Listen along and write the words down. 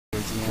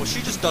the Well, end.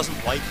 she just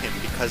doesn't like him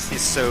because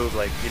he's so,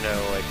 like, you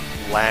know, like,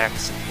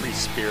 lax and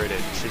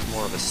free-spirited. She's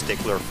more of a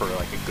stickler for,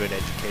 like, a good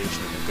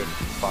education and a good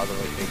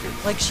fatherly figure.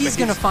 Like, she's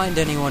gonna find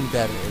anyone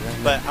better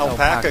than But the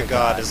Alpaca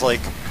God is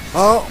like,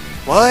 Oh,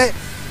 what?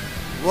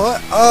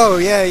 What? Oh,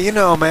 yeah, you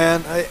know,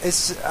 man. Man,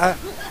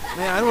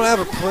 I don't have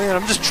a plan.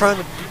 I'm just trying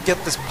to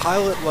get this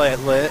pilot light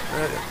lit.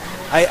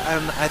 I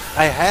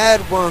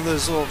had one of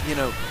those little, you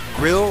know,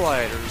 grill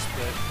lighters,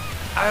 but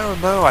I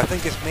don't know. I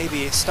think it's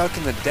maybe stuck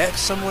in the deck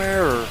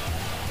somewhere or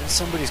in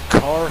somebody's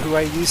car who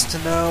I used to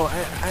know.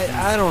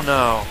 I don't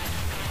know.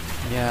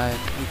 Yeah,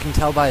 you can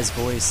tell by his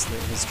voice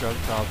that his drug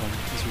problem,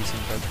 his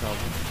recent drug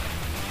problem.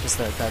 Just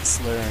that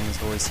slur in his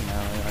voice, you know.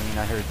 I mean,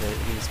 I heard that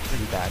he was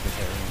pretty bad with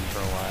heroin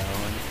for a while,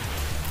 and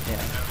yeah.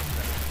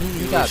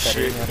 He got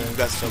better. He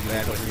got so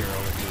bad with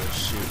heroin, he was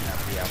shooting at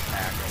the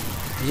alpaca.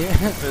 Yeah.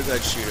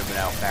 They'd shoot him an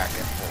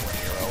alpaca full of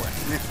heroin.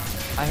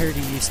 I heard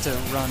he used to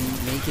run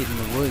naked in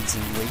the woods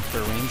and wait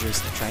for rangers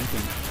to trank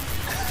him.